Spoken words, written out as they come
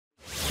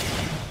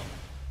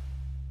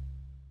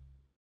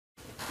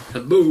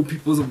Hello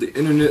peoples of the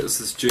internet,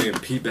 this is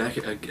JMP back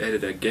at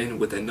it again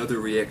with another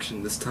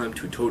reaction, this time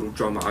to Total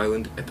Drama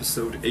Island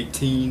episode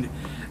 18.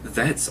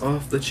 That's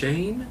off the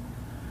chain?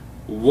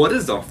 What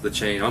is off the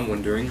chain, I'm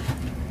wondering?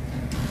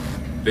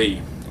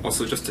 B.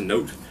 Also just a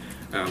note,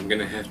 I'm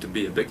gonna have to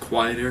be a bit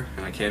quieter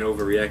and I can't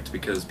overreact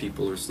because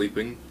people are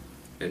sleeping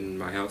in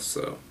my house,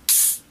 so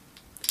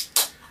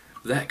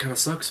that kinda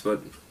sucks,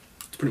 but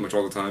it's pretty much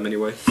all the time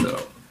anyway,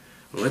 so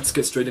let's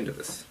get straight into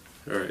this.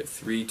 Alright,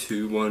 3,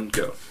 2, 1,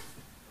 go.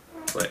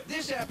 Play.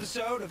 This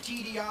episode of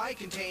TDI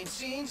contains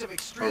scenes of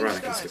extreme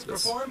stunts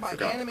performed by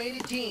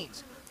animated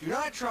teens. Do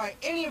not try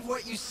any of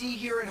what you see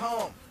here at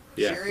home.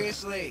 Yeah.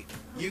 Seriously,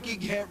 you can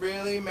get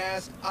really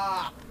messed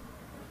up.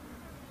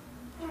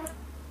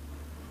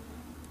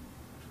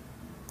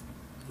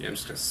 Yeah, I'm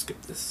just gonna skip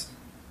this.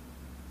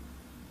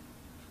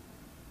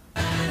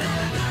 Oh,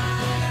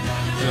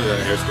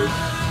 that hair's good.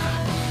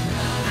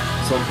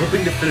 So I'm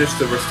hoping to finish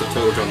the rest of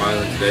Total Drama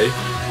Island today.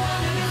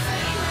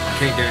 I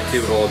can't guarantee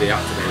it will all be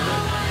out today,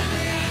 but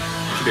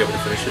be able to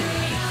finish it.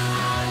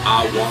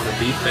 I want to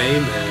be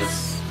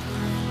famous.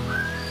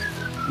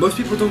 Most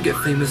people don't get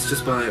famous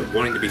just by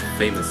wanting to be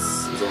famous,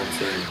 is all I'm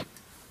saying.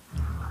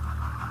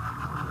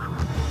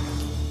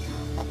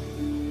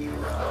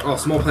 Oh,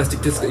 small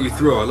plastic disc that you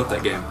throw. I love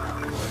that game.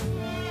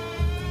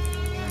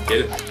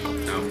 Get it?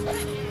 No.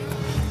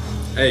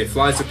 Hey,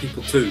 flies are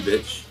people too,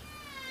 bitch.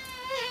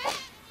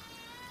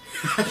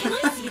 Can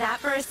I see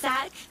that for a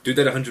sec? Do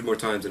that 100 more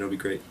times and it'll be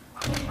great.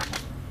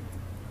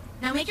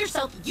 Now make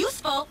yourself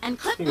useful and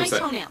clip my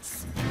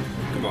toenails.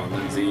 Come on,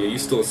 Lindsay. Are you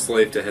still a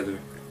slave to Heather?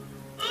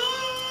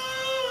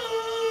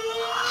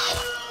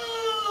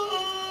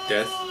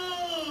 Death?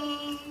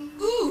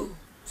 Ooh,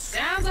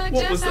 sounds like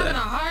Jeff's having a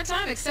hard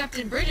time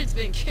accepting Bridget's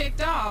been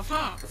kicked off,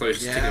 huh? I thought he was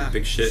just taking a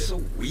big shit. So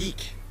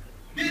weak.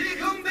 Did he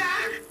come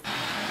back?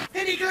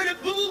 Any kind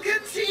of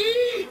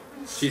Bugatti?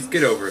 Jeez,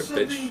 get over it,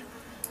 bitch.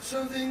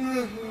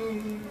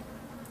 Something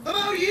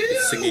about you?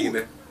 It's singing in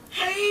there.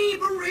 Hey,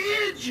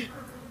 Bridge!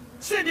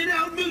 Sending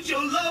out mucho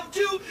love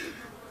to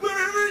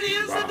wherever it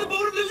is that the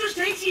boat of losers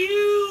takes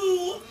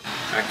you.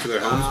 Back to their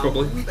homes,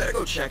 probably. We better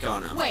go check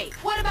on him. Wait,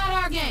 what about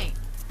our game?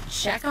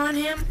 Check on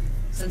him?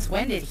 Since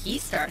when did he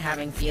start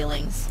having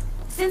feelings?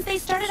 Since they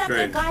started up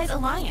the Guys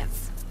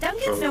Alliance.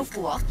 Duncan's no Oh.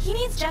 fool. He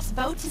needs Jeff's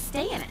boat to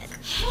stay in it.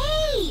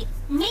 Hey,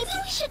 maybe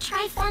we should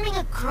try forming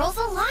a girls'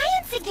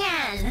 alliance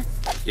again.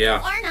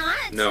 Yeah. Or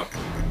not. No.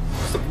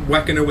 Stop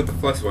whacking her with the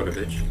flex water,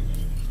 bitch.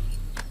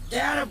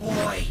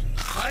 Attaboy.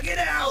 Hug it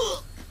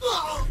out.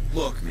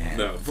 Look, man,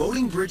 No.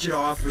 voting Bridget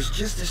off was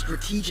just a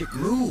strategic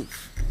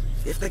move.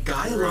 If the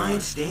Guy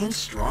Alliance stands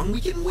strong,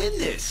 we can win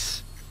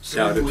this.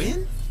 So Yeah, you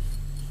in?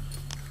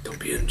 Don't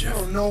be in, Jeff.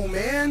 Oh no,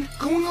 man.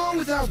 Going on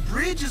without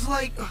Bridge is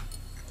like...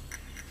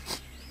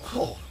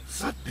 Oh, is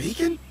that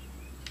bacon?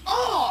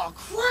 Oh,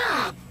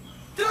 crap!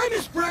 Did I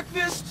miss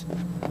breakfast?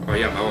 Oh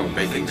yeah, my own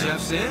bacon now.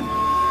 Jeff's in?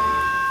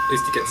 At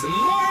least he gets it.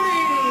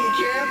 Morning,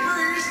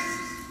 campers!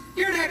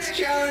 Your next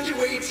challenge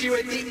awaits you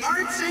at the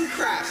Arts and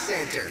Crafts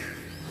Center.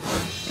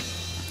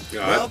 Oh,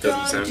 that doesn't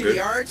Welcome sound to good.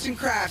 the Arts and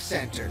Crafts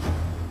Center.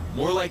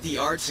 More like the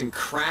Arts and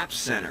Crafts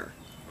Center.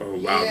 Oh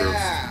wow,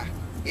 Yeah.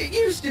 It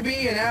used to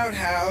be an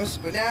outhouse,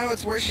 but now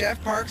it's where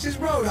Chef parks his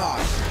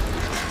roadhouse.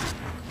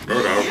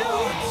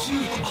 Roadhouse.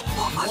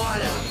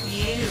 What a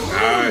view!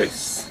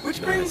 Nice.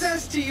 Which brings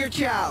us to your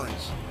challenge.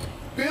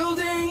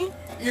 Building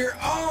your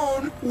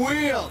own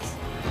wheels.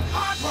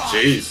 Awesome.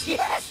 Jeez.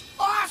 Yes!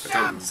 That Awesome!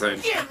 sounds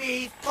insane. Give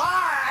me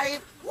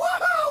 5!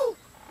 Woohoo!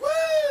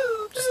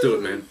 Woo! Just do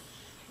it, man.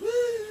 Woo!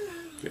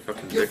 You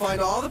fucking You'll dick.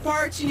 find all the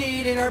parts you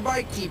need in our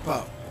bike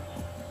depot.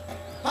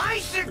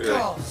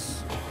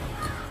 Bicycles!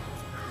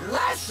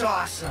 Less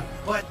awesome,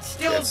 but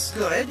still Yes.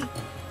 good,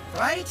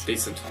 right?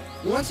 Decent.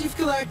 Once you've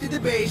collected the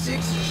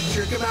basics,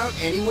 trick them out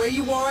any way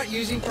you want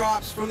using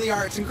props from the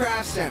Arts and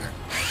Crafts Center.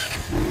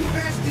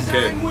 Best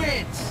design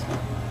wins.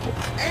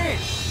 And,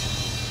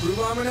 prove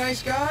I'm a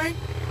nice guy,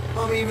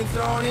 I'm even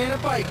throwing in a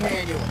bike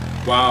manual.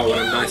 Wow, what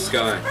a nice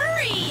guy.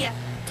 Hurry!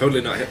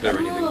 Totally not Hitler or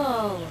anything.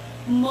 Whoa,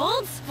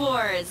 mold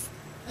spores.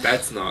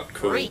 That's not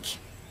cool. Freak.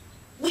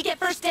 We get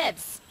first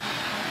dibs.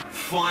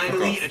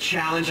 Finally, a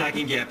challenge I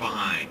can get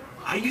behind.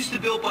 I used to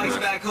build bikes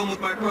back home with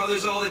my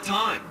brothers all the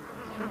time.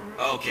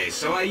 Okay,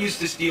 so I used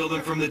to steal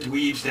them from the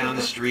dweebs down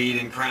the street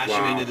and crash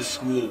them into the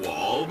school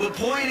wall. The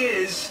point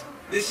is,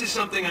 this is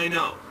something I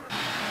know.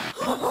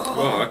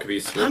 Wow, that could be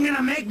sweet. I'm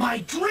gonna make my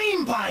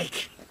dream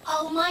bike.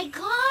 Oh my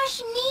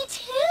gosh, me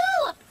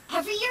too!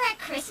 Every year at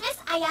Christmas,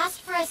 I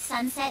asked for a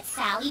Sunset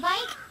Sally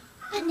bike,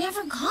 but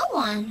never got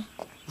one.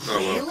 Oh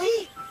well.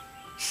 Really?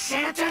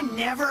 Santa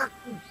never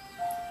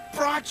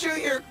brought you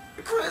your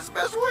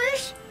Christmas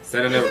wish?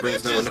 Santa never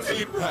brings no Just nothing.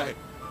 ain't right.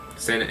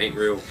 Santa ain't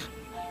real.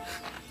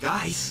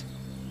 Guys,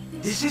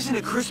 this isn't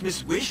a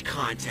Christmas wish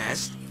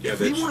contest. Yeah, if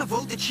we bitch. want to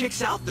vote the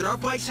chicks out, then our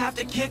bikes have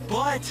to kick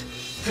butt.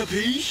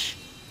 Capiche?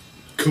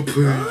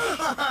 Kaboom.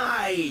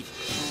 Right!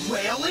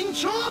 Wailing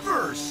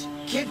choppers!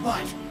 Kid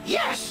butt,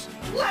 yes!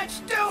 Let's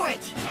do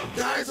it!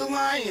 Guys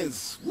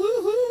Alliance!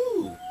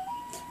 Woohoo!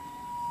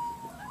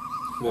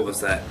 What was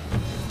that?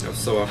 That was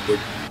so awkward.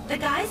 The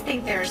guys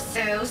think they're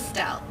so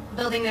stealth,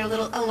 building their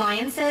little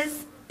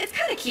alliances. It's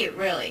kind of cute,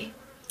 really.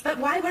 But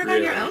why work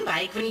on your own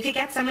bike when you could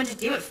get someone to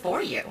do it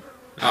for you?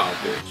 Oh,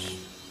 bitch.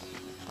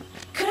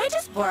 Could I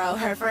just borrow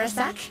her for a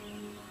sec?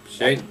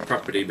 She ain't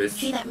property, bitch.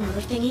 See that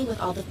motor thingy with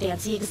all the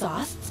fancy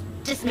exhausts?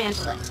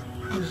 Dismantle it.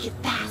 And make it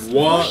fast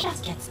What? before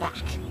Chef gets back.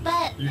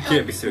 But You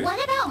can't be serious.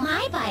 what about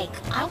my bike?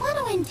 I want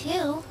to win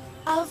too.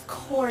 Of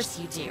course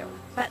you do.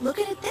 But look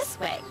at it this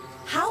way.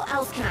 How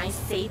else can I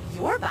save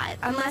your butt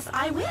unless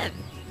I win?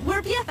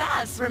 We're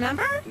BFFs,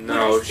 remember?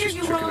 No, Would I steer she's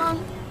you tricking her.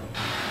 wrong?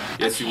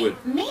 Yes, you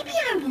would. Maybe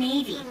I'm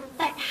Navy,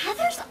 but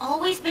Heather's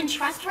always been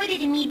trustworthy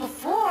to me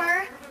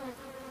before.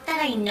 That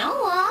I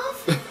know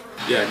of.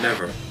 Yeah,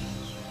 never.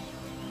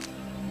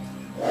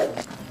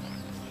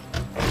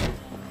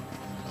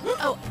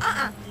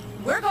 Oh,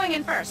 We're going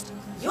in first.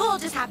 You'll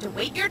just have to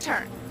wait your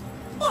turn.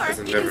 Or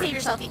Doesn't you can never. save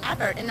yourself the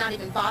effort and not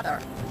even bother.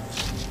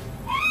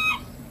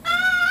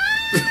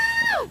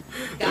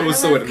 It was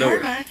so out of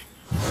nowhere.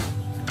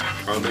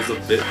 Karma's a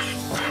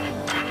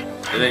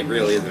bitch. It ain't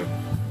real either.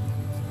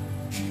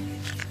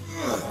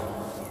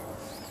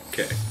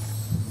 Okay.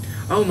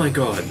 Oh my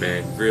god,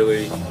 man.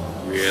 Really?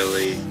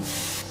 Really?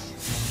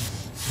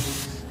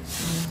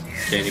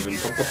 Can't even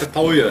pump up the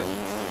toilet.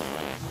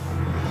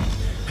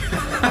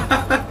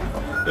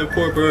 That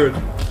poor bird.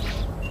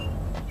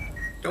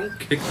 Don't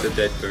kick the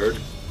dead bird.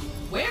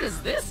 Where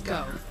does this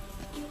go?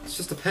 It's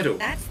just a pedal.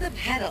 That's the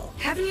pedal.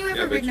 Haven't you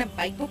ever bitch. ridden a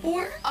bike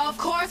before? Of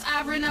course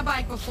I've ridden a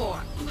bike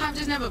before. I've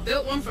just never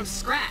built one from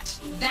scratch.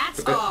 That's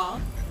Okay. all.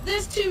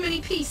 There's too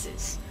many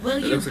pieces. Well,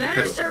 It you looks like a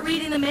better pedal. start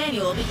reading the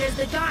manual because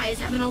the guys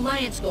have an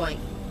alliance going.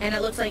 And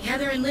it looks like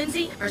Heather and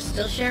Lindsay are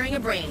still sharing a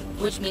brain,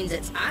 which means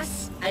it's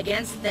us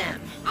against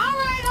them. All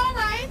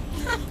right.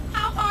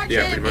 How hard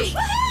Yeah, can it pretty be?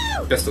 much.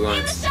 Woohoo! Best Hey,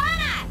 alliance.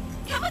 Rashana!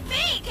 Come with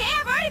me, okay?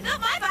 I've already built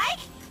my bike.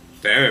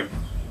 Damn.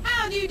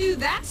 How do you do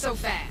that so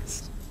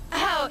fast?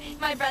 Oh,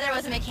 my brother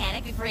was a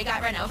mechanic before he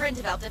got run over and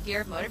developed a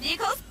fear of motor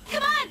vehicles.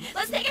 Come on,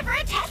 let's take it for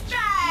a test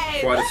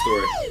drive. Quite a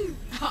story. Woo!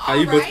 How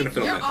you both gonna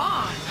film you're that?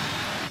 on.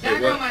 Hey, That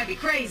girl what? might be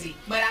crazy,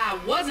 but I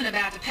wasn't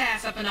about to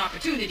pass up an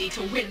opportunity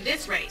to win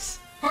this race.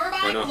 Her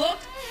bike not?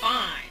 looked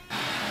fine.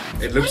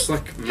 It looks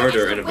like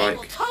murder in a Weight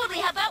will bike. totally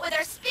help out with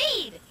our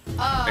speed.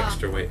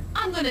 Extra weight.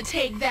 I'm gonna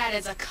take that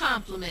as a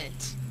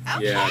compliment.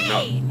 Okay.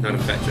 Yeah, not a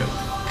fat joke.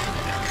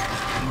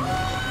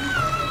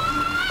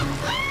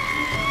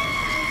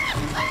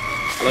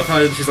 I love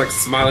how she's like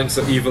smiling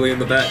so evilly in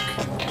the back,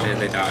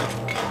 and they died.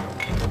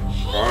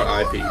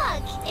 R.I.P.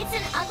 Look, it's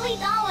an ugly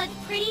doll with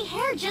pretty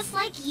hair just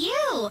like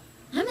you.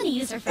 I'm gonna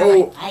use her for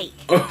Oh. my bike.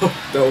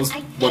 Oh, that was I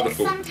think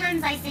wonderful.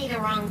 sometimes I say the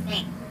wrong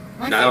thing.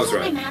 Once Nah, that I was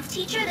told right. my math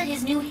teacher that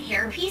his new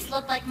hairpiece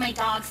looked like my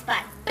dog's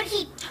butt, but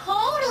he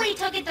totally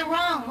took it the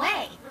wrong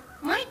way.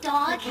 My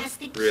dog has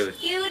the Really?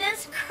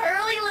 cutest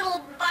curly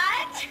little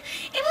butt.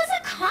 It was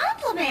a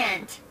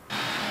compliment.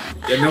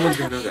 Yeah, no one's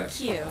gonna know that.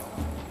 Cute.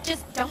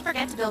 Just don't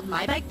forget to build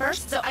my bike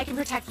first so I can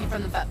protect you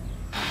from the boat.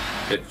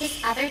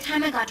 This other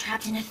time I got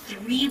trapped in a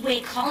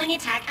three-way calling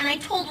attack, and I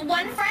told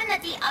one friend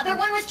that the other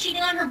one was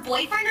cheating on her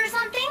boyfriend or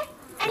something.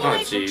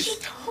 Anyways, jeez. she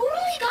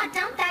totally got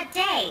dumped that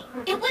day.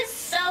 It was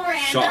so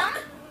random. Shock.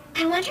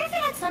 I wonder if it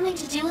had something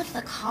to do with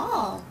the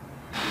call.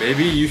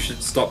 Maybe you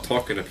should stop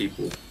talking to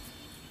people.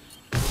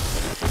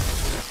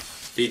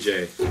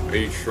 DJ, are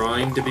you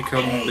trying to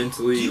become Do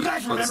mentally you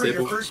guys remember your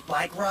unstable? first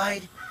bike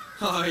ride?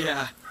 Oh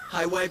yeah,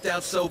 I wiped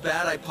out so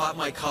bad I popped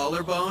my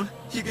collarbone.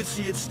 You could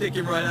see it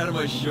sticking right out of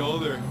my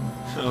shoulder.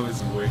 That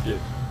was wicked.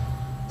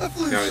 I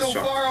flew Now he's so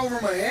shocked. far over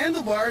my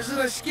handlebars that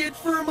I skid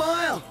for a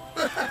mile.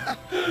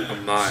 A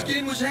mile.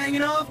 Skin was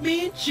hanging off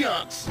me in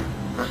chunks.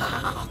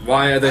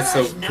 Why are they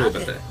so That's cool about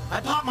nothing. that? I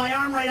popped my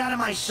arm right out of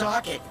my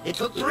socket. It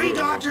took 3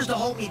 doctors to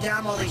hold me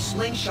down while they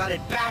slingshot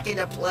it back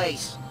into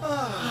place.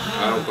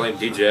 I don't blame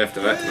DJ after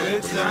that.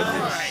 It's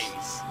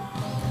nice.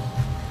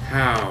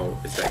 How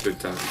is that good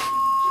time?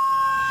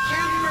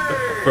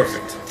 Timbers!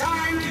 Perfect.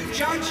 Time to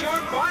judge your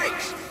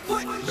bikes.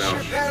 Put No.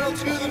 your pedal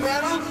to the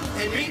metal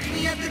and meet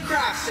me at the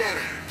craft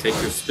center. Take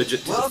your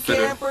spidget to Well, the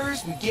center.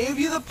 campers, we gave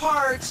you the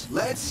parts.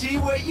 Let's see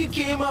what you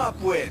came up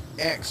with.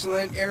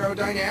 Excellent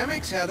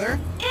aerodynamics, Heather.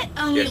 It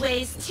only Yes.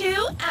 weighs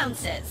 2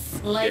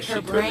 ounces. Like Yes, her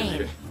she could, brain.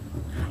 DJ.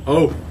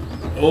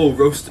 Oh,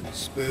 roasted.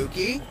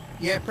 Spooky,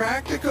 yet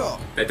practical.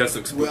 That does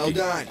look spooky. Well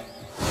done.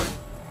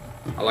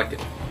 I like it.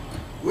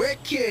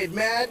 Wicked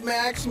Mad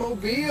Max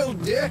Mobile,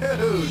 dude. Got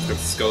the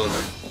skull in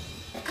there.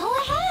 Go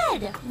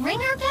ahead, ring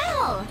our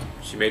bell.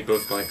 She made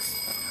both bikes.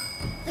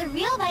 The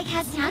real bike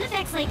has sound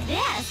effects like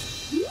this.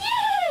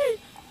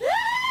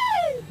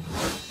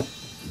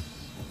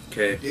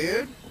 Okay,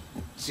 Dude,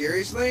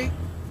 seriously?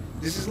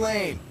 This is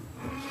lame.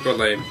 got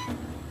lame.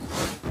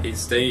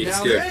 He's Now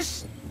scared.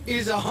 this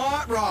is a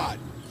hot rod.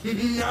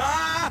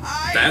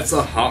 Nice. That's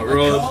a hot A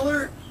rod.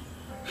 collar.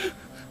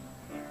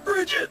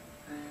 Bridget!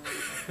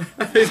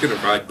 He's gonna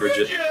ride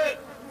Bridget. Bridget!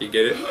 You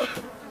get it?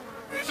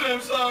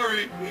 I'm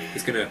sorry.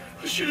 He's gonna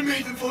I should have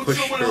made them vote push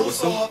someone her else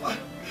whistle, off.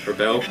 her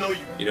bell, Even though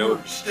you know, were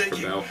her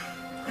staking bell.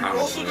 You're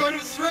also kind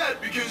of a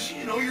threat because,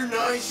 you know, you're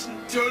nice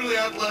and totally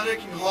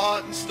athletic and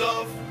hot and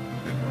stuff.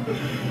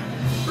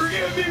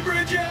 Forgive me,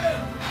 Bridget!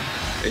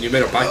 And you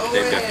made a bike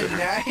named after her.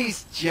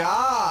 Nice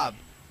job!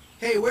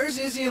 Hey, where's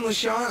Izzy and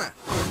Lashana?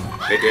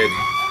 They did.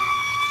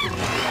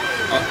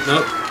 Oh,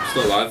 no,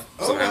 still alive.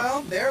 Oh Somehow.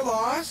 well, they're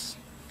lost.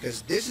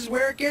 Because this is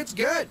where it gets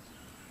good.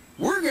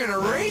 We're gonna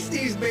race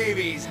these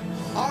babies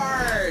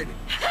hard!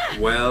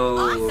 Well...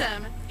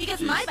 Awesome!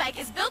 Because my bike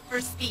is built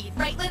for speed,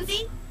 right,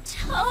 Lindsay?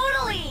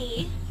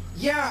 Totally.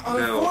 Yeah,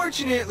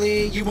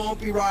 unfortunately, you won't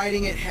be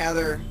riding it,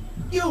 Heather.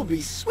 You'll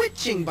be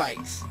switching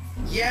bikes.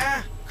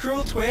 Yeah,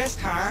 cruel twist,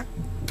 huh?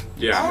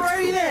 Yeah.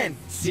 Alrighty then.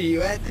 See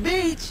you at the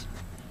beach.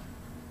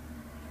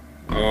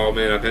 Oh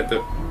man, I bet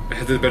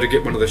Heather better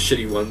get one of the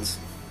shitty ones.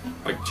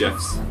 Like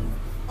Jeff's.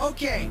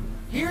 Okay,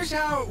 here's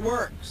how it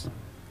works.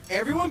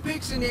 Everyone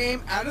picks a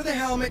name out of the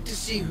helmet to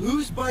see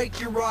whose bike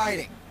you're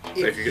riding.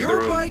 If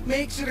your bike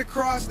makes it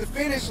across the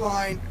finish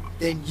line,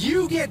 then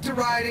you get to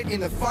ride it in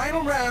the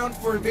final round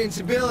for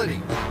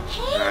invincibility.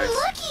 Hey,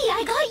 Lucky,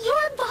 I got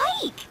your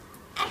bike.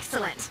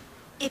 Excellent.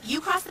 If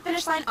you cross the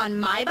finish line on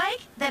my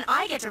bike, then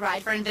I get to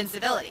ride for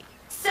invincibility.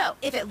 So,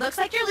 if it looks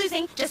like you're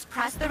losing, just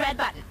press the red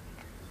button.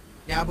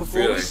 Now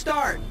before we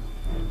start,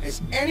 has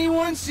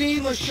anyone seen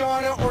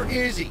Lashana or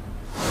Izzy?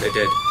 They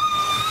did.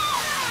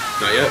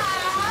 Not yet.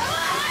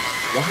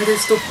 Why are they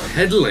still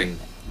pedaling?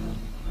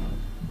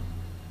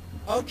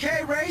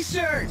 Okay,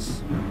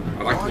 racers.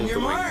 I like on both your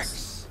the wings.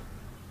 marks.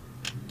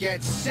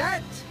 Get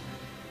set.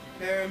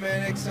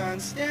 Paramedics on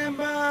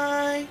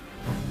standby.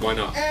 Why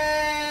not?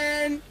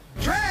 And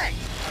drag.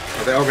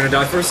 Are they all gonna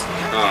die first?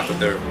 Ah, I thought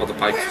they're all the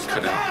bikes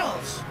cut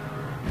out.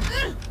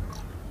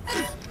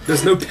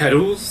 There's no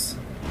pedals?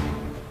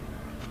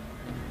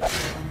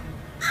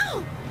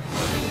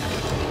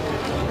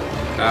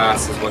 Ah,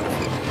 this is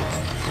wonderful.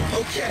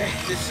 Okay,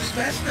 this is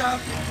messed up.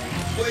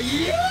 But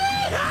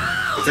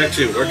yeah! It's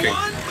actually working.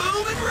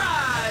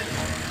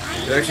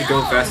 They're actually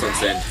going fast on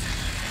sand.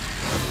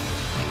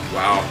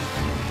 Wow.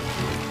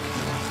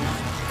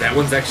 That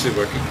one's actually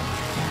working.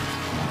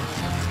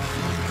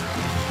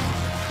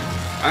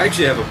 I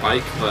actually have a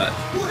bike, but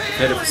I've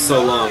had it for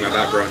so long I've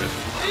outgrown it.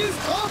 Is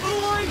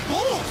top-of-the-line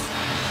bolts!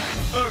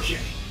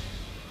 Okay,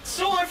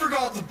 so I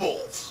forgot the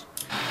bolts.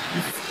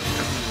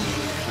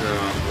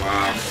 Oh,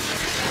 wow.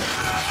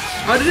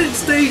 How did it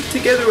stay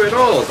together at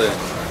all then?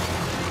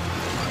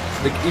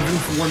 Like, even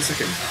for 1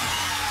 second.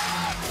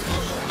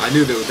 I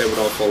knew that they would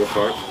all fall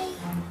apart.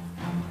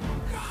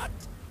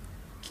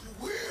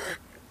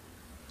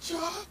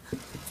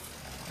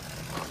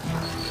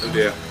 Oh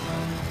dear.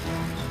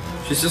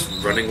 She's just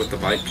running with the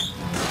bike.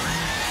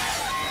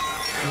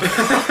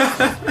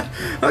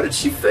 How did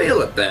she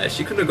fail at that?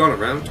 She couldn't have gone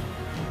around.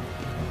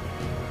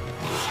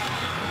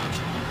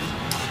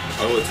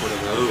 Oh, it's one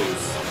of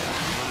those.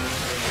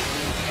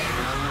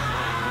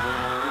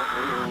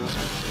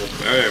 Well,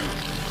 damn.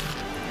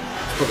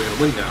 It's probably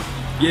gonna win now.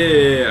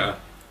 Yeah!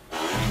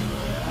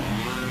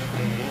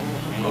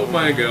 Oh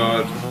my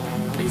god.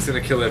 He's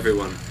gonna kill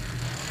everyone.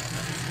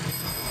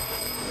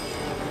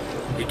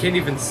 He can't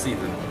even see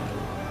them.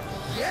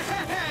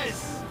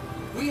 Yes!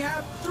 We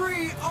have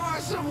 3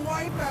 awesome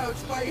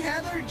wipeouts by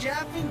Heather,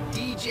 Jeff, and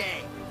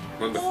DJ.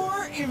 Wonderful.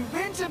 4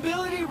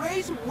 invincibility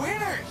race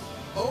winners.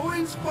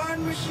 Owen's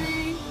Fun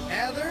Machine,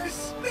 Heather's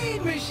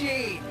Speed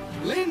Machine,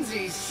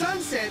 Lindsay's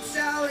Sunset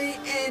Sally,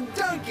 and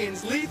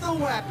Duncan's Lethal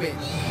Weapon.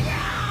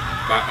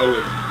 By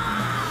Owen.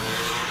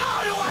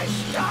 How do I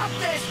stop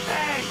this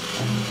thing?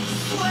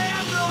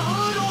 Slam the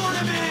hood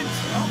ornament!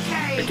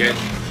 Okay. Again.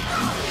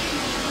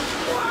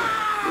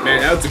 Man,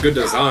 that's a good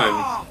design.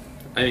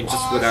 I mean,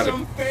 just without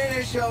Awesome a...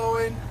 finish,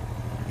 Owen.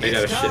 Made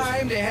out of It's shit.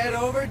 time to head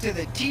over to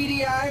the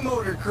TDI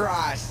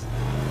Motocross.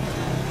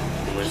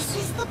 Is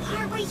this the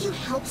part where you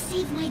help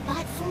save my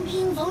butt from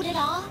being voted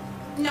off?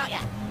 Not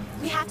yet.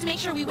 We have to make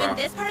sure we win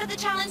this part of the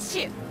challenge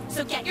too.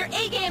 So get your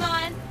A game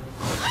on.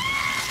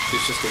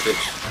 She's just a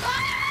bitch.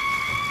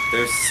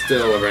 They're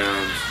still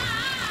around.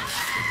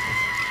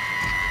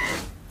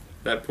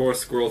 That poor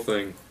squirrel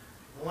thing.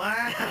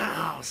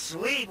 Wow,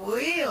 sweet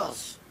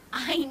wheels.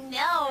 I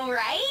know,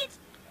 right?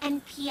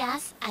 And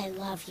P.S. I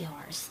love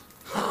yours.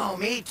 Oh,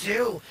 me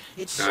too.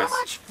 It's so Nice.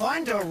 much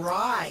fun to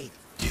ride.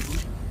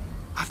 Dude,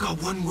 I've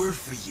got one word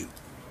for you.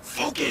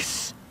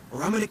 Focus!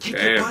 Or I'm gonna kick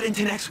Damn. your butt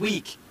into next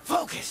week.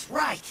 Focus,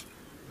 right.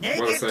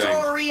 What a saying.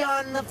 Negatory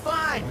on the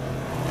fun.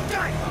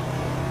 Done.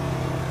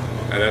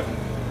 Hello.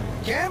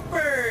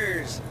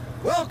 Campers,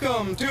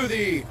 welcome to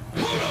the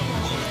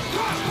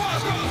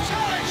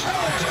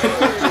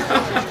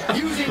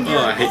Using your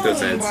I hate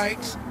those own ads.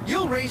 bikes,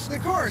 you'll race the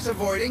course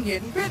avoiding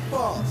hidden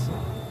pitfalls.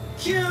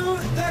 Cue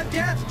the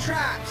death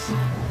traps.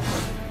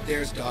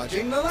 There's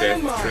dodging the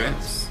Death landmines.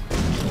 traps.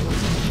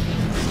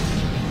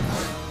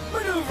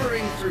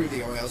 Maneuvering through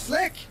the oil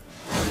slick.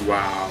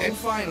 Wow. And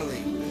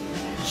finally,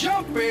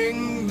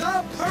 jumping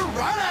the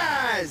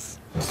piranhas.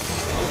 I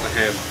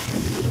have.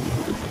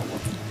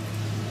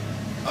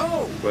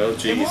 Oh, Well, and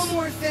geez. one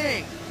more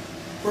thing.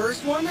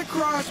 First one to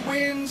cross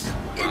wins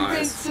Nice.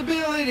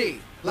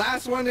 invincibility.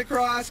 Last one to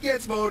cross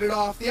gets voted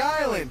off the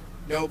island.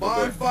 No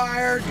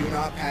bonfire, do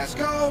not pass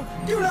go,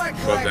 do not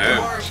collect the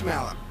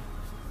marshmallow.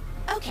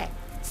 Okay,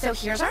 so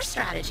here's our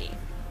strategy.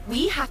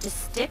 We have to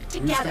stick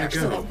together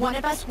so that one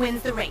of us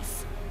wins the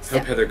race. So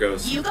Hope Heather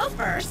goes. You go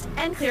first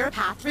and clear a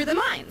path through the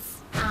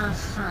mines.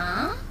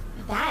 Uh-huh.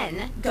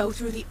 Then go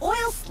through the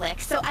oil slick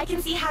so I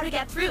can see how to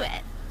get through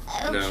it.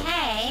 Okay.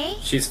 No.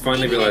 She's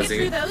finally if you realizing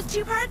make it. it through those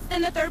two parts,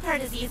 then the third part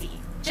is easy.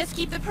 Just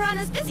keep the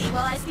piranhas busy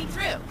while I sneak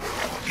through.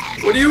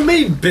 What do you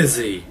mean,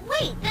 busy?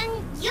 Wait,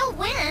 then you'll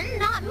win,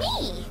 not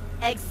me.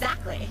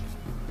 Exactly.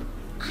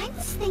 I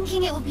was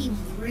thinking it would be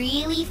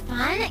really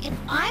fun if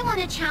I won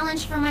a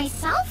challenge for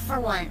myself for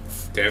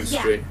once. Damn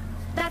straight. Yeah,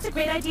 that's a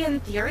great idea in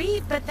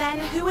theory, but then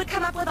who would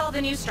come up with all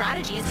the new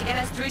strategies to get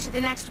us through to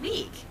the next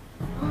week?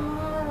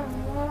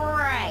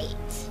 Right.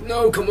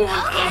 No, come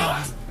on.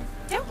 Okay.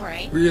 Don't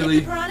worry. Really?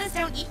 If the piranhas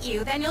don't eat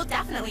you, then you'll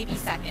definitely be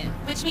second.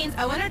 Which means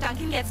Owen or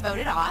Duncan gets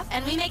voted off,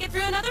 and we make it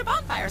through another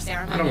bonfire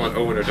ceremony. I don't want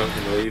Owen or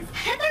Duncan to leave.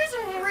 Heather's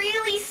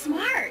really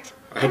smart.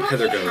 I hope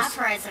Heather lucky to goes. have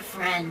her as a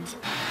friend.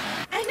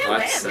 I have no way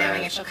That's of knowing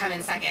sad. if she'll come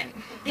in second.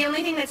 The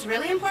only thing that's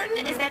really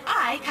important is that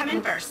I come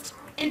in first.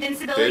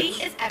 Invincibility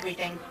Bitch. is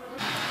everything.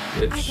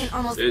 Bitch. I can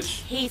almost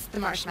Bitch. taste the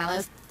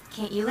marshmallows.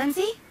 Can't you,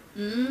 Lindsay?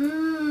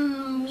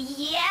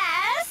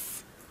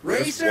 Yes.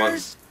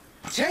 Racers,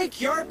 take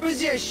your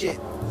position.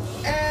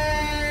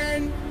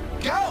 And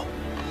go!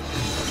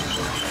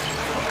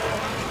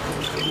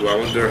 Ooh, I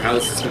wonder how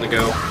this is gonna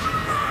go.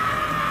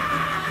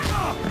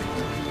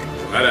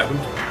 That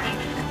happened.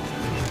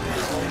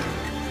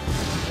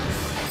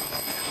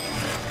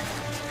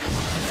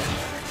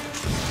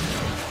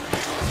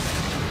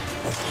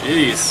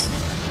 Jeez.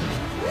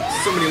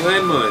 So many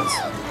landmines.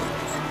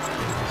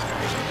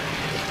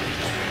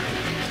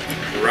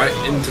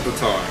 Right into the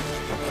tar.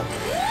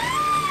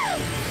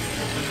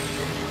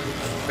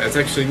 That's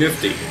actually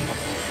nifty.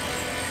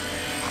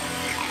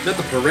 Not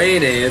the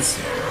piranhas.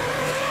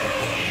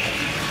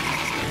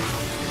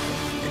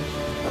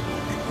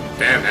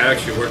 Damn, that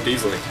actually worked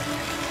easily.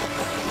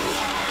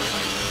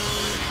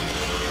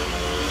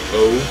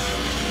 Oh.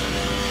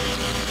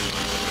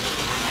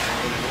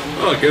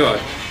 Oh god.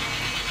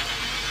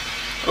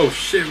 Oh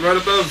shit, right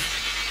above.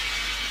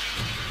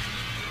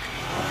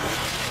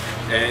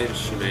 And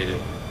she made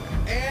it.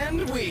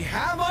 And we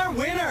have our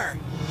winner,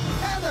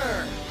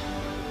 Heather!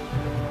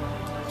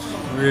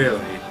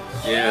 Really?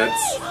 Yeah,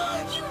 it's...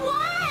 You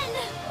won!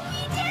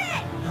 You did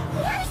it!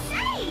 We're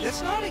safe!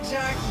 That's not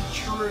exactly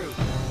true.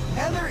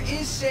 Heather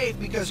is safe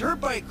because her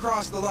bike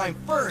crossed the line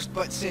first,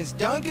 but since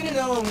Duncan and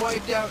Ellen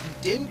wiped out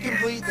and didn't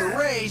complete the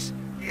race,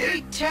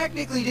 they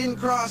technically didn't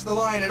cross the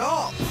line at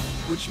all.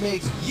 Which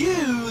makes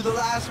you the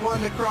last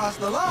one to cross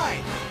the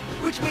line.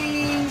 Which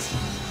means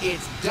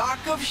it's Dock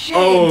of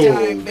Shame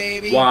time,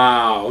 baby.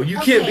 Wow, you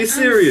can't be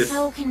serious. I'm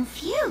so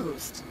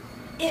confused.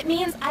 It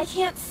means I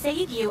can't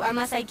save you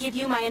unless I give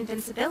you my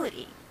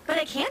invincibility. But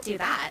I can't do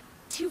that.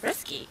 Too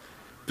risky.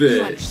 You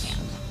Bitch. understand.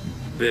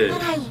 But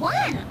Bitch. I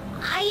won.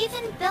 I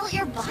even built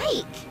your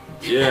bike.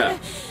 Yeah.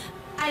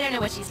 I don't know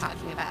what she's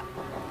talking about.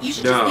 You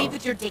should No. just leave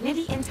with your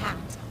dignity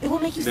intact. It will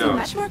make you No. seem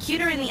much more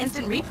cuter in the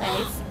instant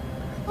replays.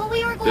 But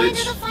we were going Bitch.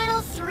 to the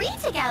final 3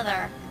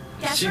 together.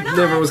 Guess She or not.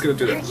 never was gonna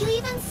do Are that. you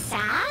even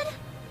sad?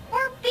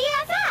 Or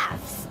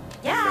BFFs?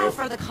 Yeah, Nope.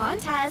 for the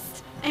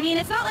contest. I mean,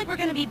 it's not like we're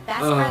gonna be best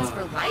friends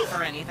for life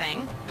or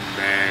anything.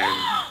 Man.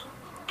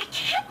 I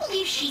can't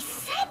believe she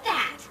said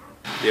that.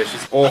 Yeah,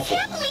 she's I awful.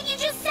 can't believe you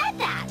just said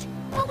that.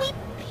 But we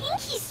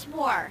pinky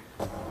swore.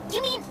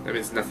 You mean That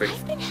means nothing.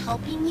 I've been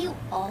helping you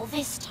all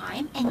this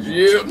time and you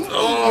Yeah. didn't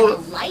Oh.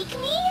 even like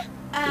me?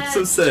 It's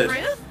so sad.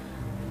 Truth?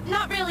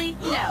 Not really,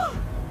 no.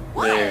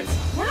 What? Man.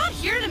 We're not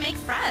here to make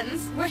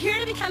friends. We're here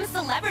to become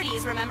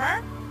celebrities,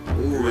 remember?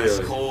 Ooh, that's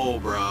Really?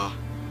 cold, bro.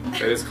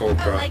 That is cold,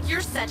 bro. Like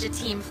you're such a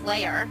team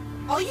player.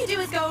 All you do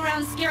is go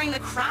around scaring the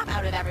crap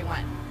out of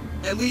everyone.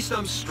 At least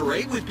I'm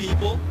straight with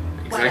people.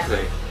 Exactly.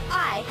 Whatever.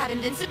 I have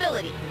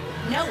invincibility.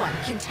 No one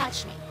can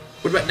touch me.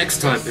 What about next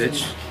time,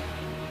 bitch?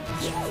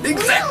 You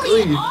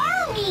Exactly. really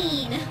are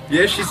mean.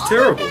 Yeah, she's All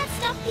terrible. the bad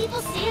stuff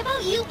people say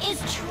about you is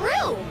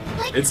true.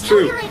 Like It's how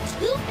true. you're a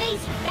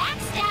two-faced,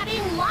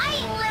 backstabbing,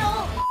 lying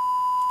little...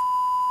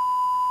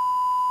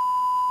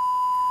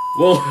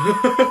 Well,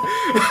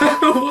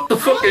 what the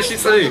fuck is she I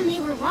told them saying? they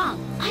were wrong.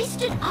 I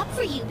stood up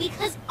for you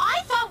because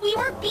I thought we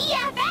were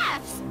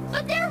BFFs.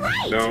 But they're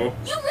right. No.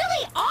 You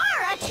really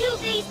are a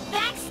two-faced,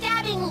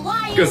 backstabbing,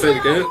 lying You gonna say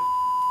it little... again?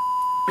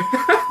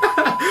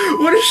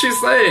 What is she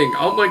saying?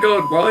 Oh my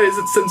god, why is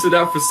it censored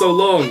out for so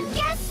long? And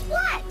guess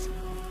what?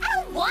 I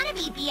don't want to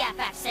be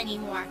BFFs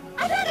anymore.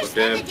 I'd rather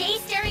spend Damn. the day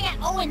staring at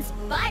Owen's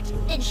butt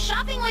than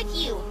shopping with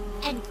you.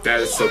 And That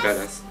is so P.S.,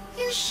 badass.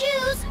 your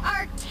shoes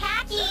are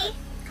tacky.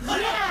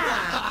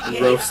 Yeah.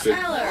 Roasted.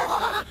 Tell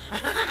her.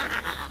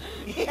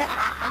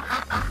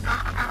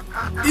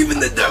 Even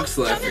the duck's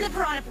Jump in laughing. the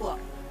piranha pool.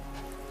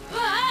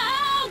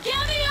 Oh,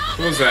 get me off!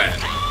 What was that?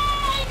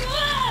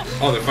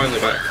 Oh, they're finally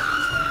back.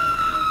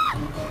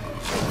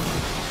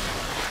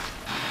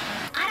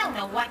 I don't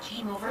know what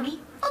came over me.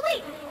 Oh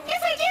wait,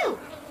 yes I do.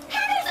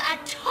 Heather's a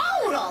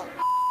total.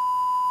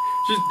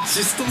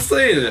 She's still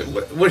saying it.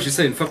 What is she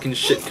saying? Fucking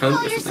shit cunt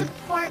All or your something?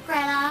 support,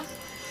 Greta.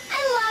 I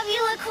love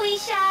you,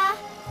 LaQuisha.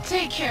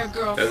 Take care,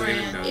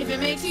 girlfriend. If it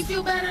makes you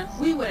feel better,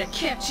 we would have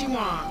kept you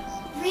on.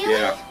 Really?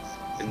 Yeah.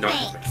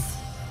 Thanks.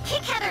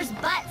 Kick Heather's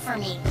butt for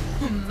me.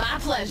 My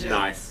pleasure.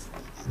 Nice.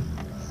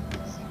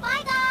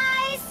 Bye,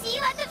 guys. See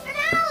you at the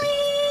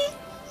finale.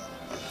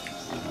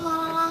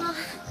 Aw,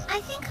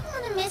 I think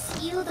I'm gonna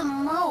miss you the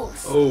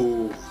most.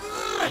 Oh.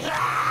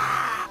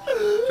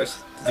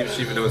 Just didn't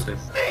even know his name.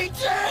 Me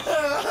too!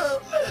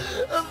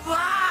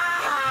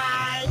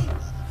 Bye!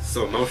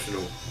 So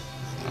emotional.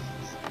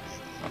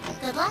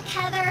 Good luck,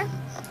 Heather.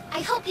 I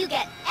hope you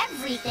get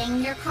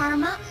everything your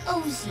karma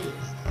owes you.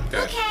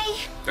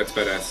 Okay, That's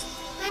badass.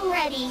 I'm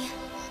ready.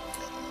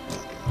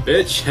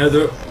 Bitch,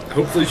 Heather.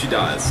 Hopefully she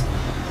dies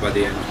by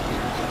the end.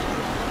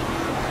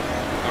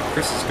 Oh,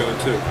 Chris is going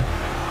too.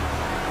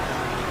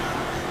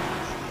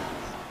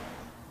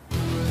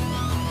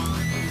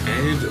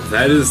 And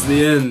that is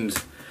the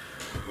end.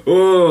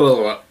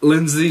 Oh,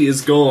 Lindsay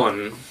is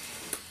gone.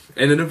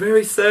 And in a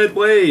very sad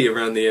way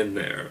around the end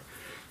there.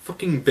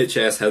 Fucking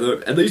bitch-ass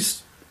Heather. At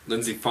least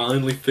Lindsay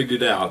finally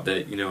figured out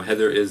that, you know,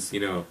 Heather is, you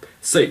know,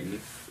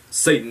 Satan.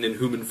 Satan in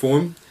human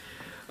form.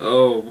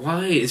 Oh,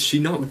 why is she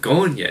not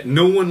gone yet?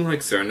 No one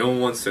likes her, no one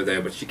wants her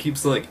there, but she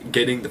keeps, like,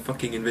 getting the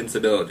fucking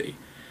invincibility.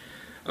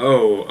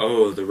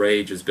 Oh, the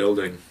rage is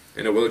building.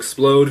 And it will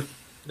explode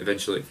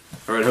eventually.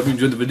 Alright, hope you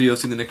enjoyed the video.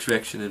 See you in the next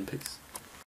reaction, and peace.